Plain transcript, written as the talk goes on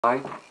Hi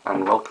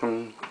and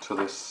welcome to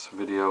this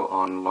video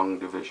on long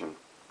division,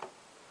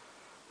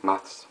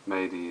 maths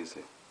made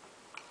easy.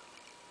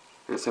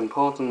 It's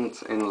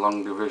important in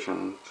long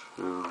division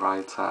to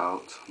write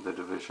out the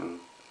division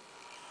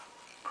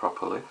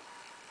properly,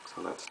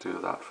 so let's do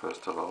that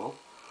first of all.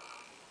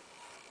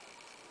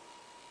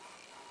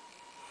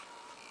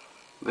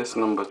 This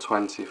number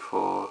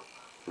 24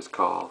 is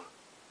called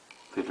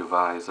the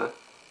divisor.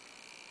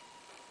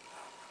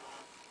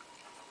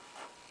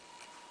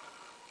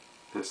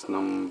 This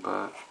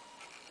number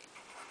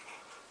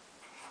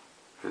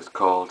is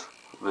called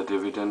the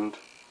dividend,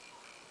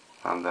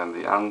 and then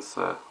the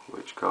answer,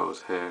 which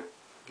goes here,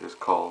 is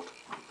called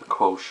the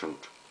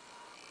quotient.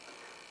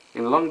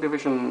 In long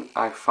division,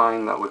 I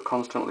find that we're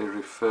constantly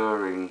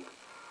referring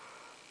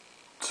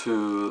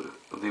to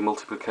the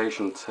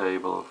multiplication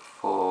table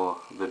for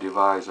the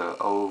divisor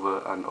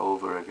over and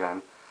over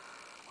again,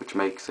 which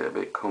makes it a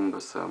bit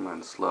cumbersome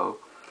and slow.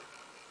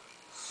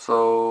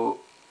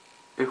 So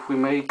if we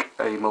make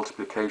a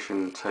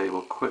multiplication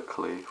table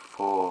quickly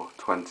for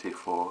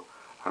 24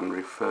 and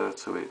refer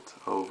to it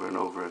over and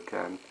over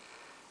again,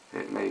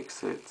 it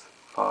makes it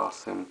far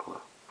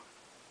simpler.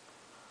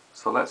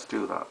 So let's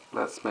do that.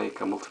 Let's make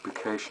a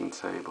multiplication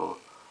table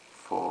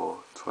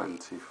for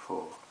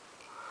 24.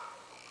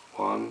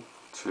 1,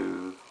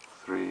 2,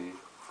 3,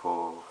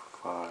 4,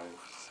 5,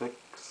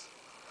 6,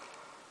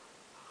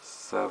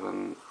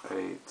 7,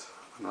 8,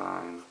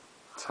 9,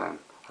 10.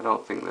 I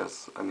don't think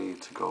there's a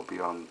need to go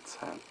beyond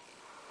 10.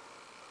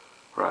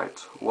 Right,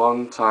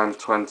 1 times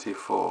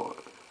 24,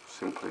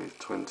 simply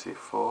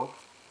 24.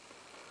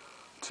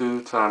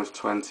 2 times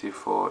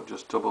 24,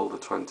 just double the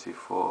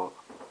 24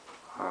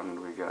 and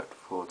we get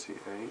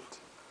 48.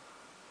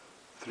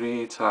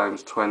 3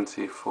 times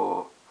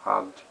 24,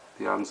 add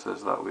the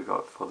answers that we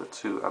got for the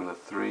 2 and the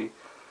 3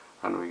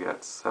 and we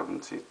get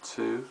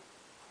 72.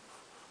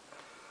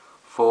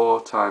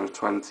 4 times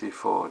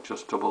 24,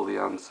 just double the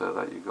answer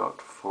that you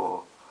got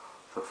for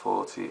the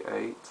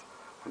 48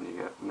 and you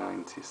get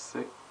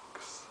 96.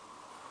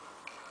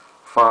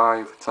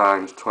 5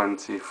 times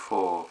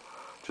 24,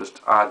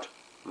 just add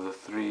the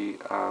 3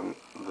 and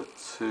the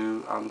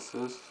 2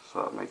 answers,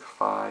 so that makes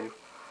 5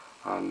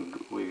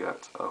 and we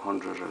get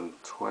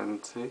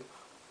 120.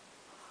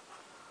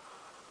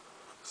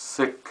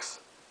 6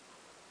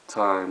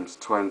 times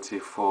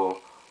 24,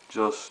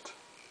 just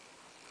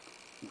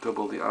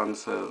double the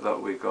answer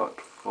that we got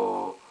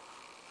for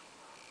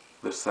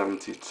the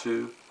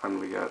 72 and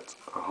we get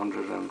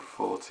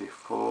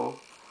 144.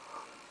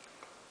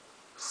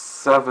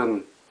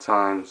 7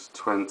 times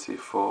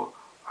 24,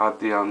 add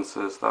the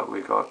answers that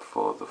we got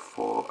for the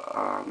 4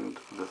 and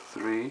the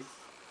 3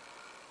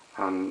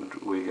 and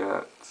we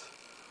get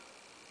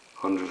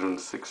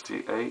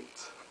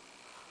 168.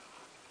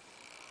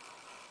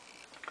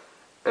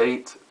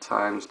 8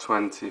 times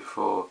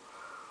 24,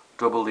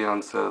 double the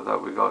answer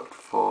that we got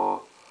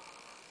for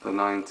the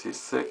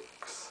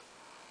 96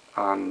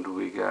 and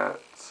we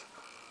get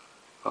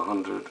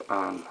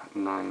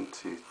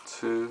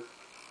 192.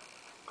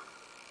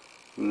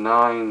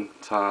 9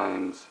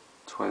 times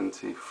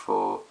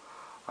 24,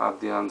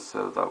 add the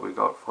answer that we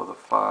got for the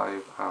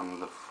 5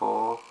 and the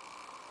 4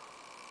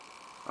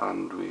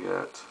 and we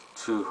get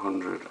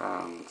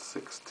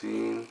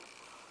 216.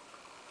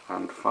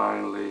 And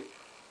finally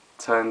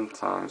 10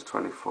 times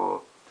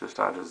 24, just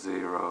add a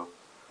 0,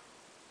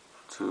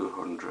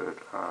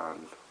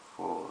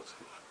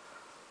 240.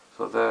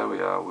 So there we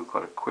are, we've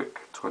got a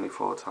quick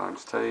 24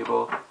 times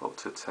table up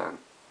to 10.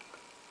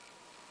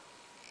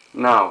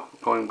 Now,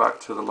 going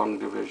back to the long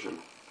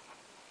division,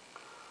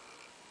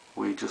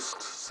 we just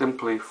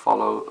simply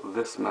follow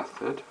this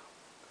method.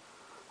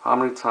 How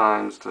many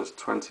times does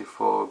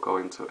 24 go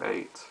into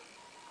 8?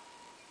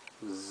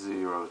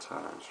 0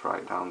 times.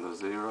 Write down the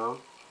 0.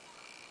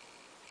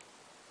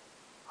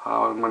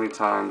 How many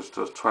times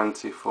does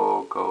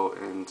 24 go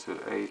into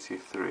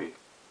 83?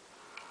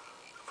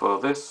 For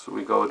this,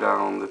 we go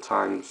down the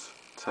times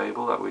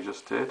table that we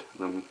just did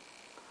and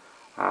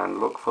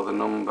look for the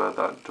number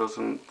that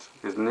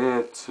is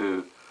near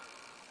to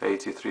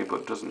 83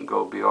 but doesn't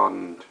go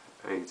beyond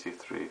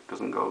 83,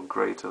 doesn't go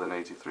greater than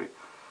 83.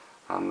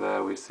 And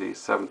there we see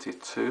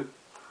 72.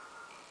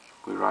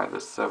 We write the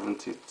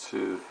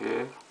 72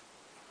 here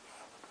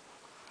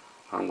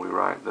and we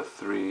write the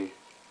 3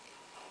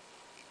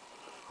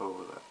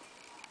 over there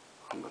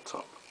on the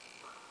top.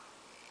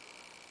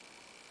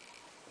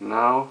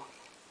 Now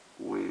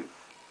we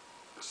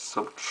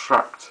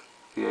subtract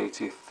the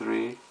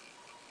 83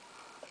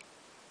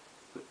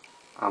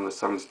 and the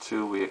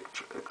 72, we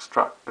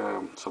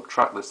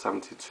subtract the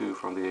 72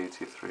 from the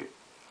 83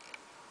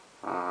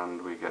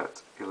 and we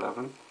get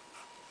 11.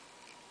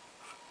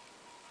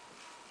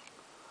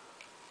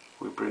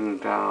 We bring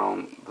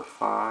down the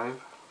 5.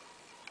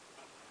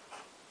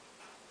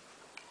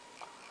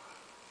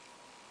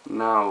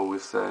 Now we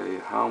say,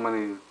 how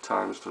many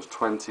times does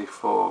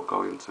 24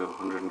 go into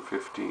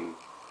 115?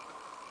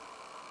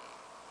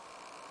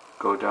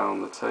 Go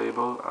down the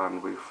table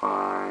and we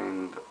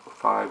find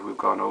 5 we've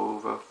gone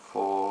over,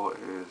 4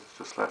 is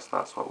just less,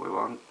 that's what we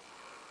want.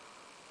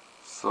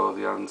 So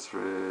the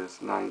answer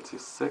is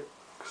 96.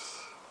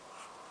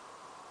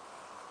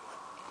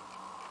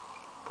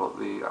 Put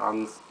the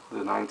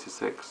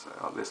 96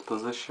 at this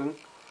position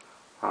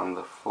and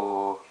the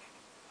 4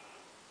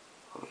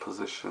 at the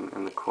position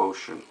in the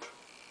quotient.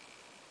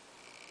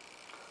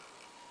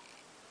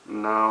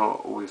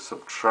 Now we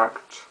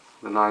subtract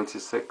the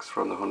 96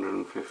 from the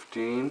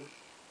 115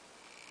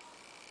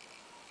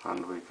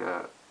 and we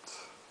get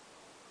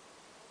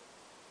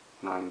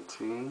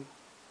 19.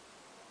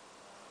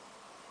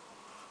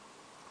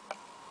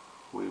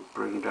 We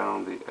bring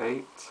down the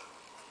 8,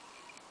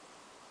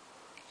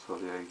 so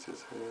the 8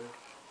 is here.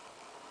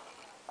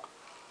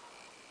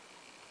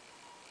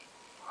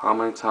 How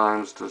many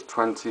times does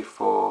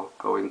 24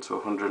 go into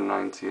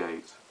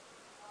 198?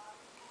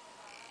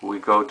 We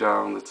go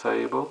down the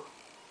table,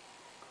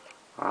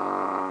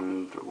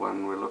 and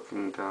when we're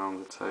looking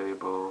down the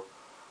table,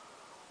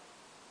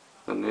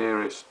 the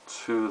nearest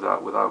to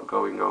that without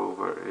going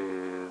over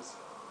is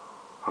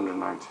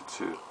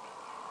 192.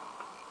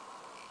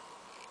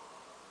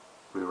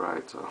 We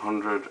write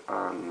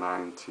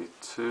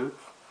 192.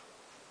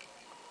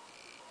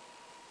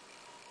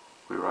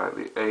 We write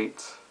the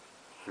 8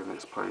 in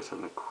its place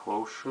in the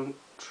quotient,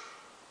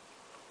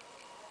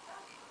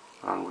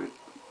 and we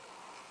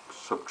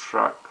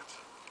subtract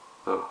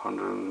the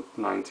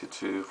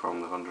 192 from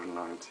the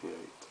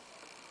 198.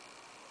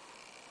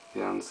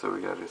 The answer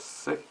we get is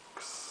 6.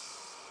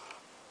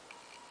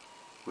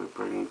 We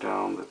bring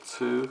down the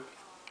 2.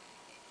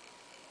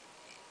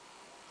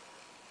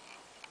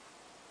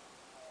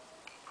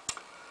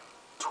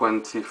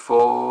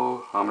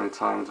 $24, how many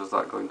times does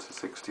that go into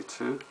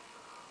 62?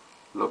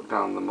 Look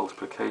down the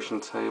multiplication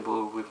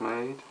table we've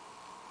made,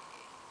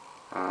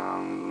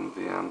 and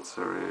the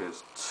answer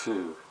is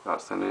 2.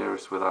 That's the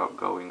nearest without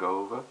going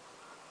over.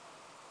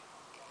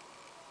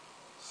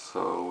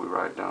 So we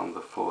write down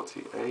the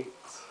 48,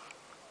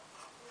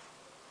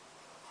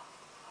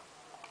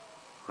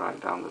 write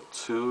down the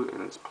 2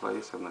 in its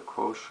place in the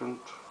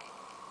quotient,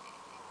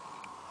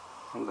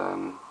 and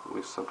then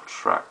we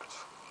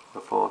subtract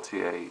the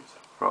 48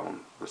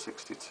 from the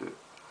 62,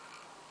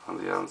 and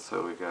the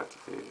answer we get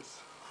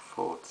is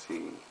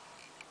 14.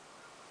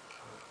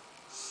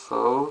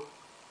 So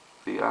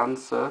the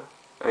answer,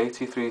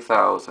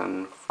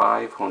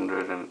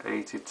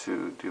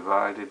 83,582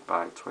 divided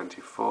by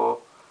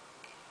 24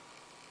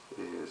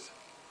 is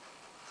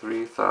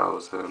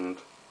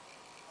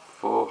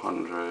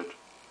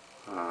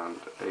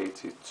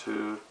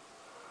 3,482,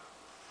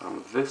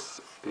 and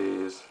this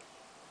is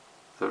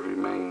the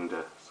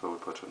remainder, so we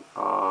put an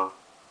R14,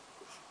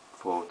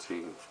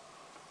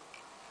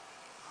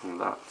 and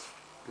that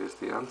is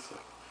the answer.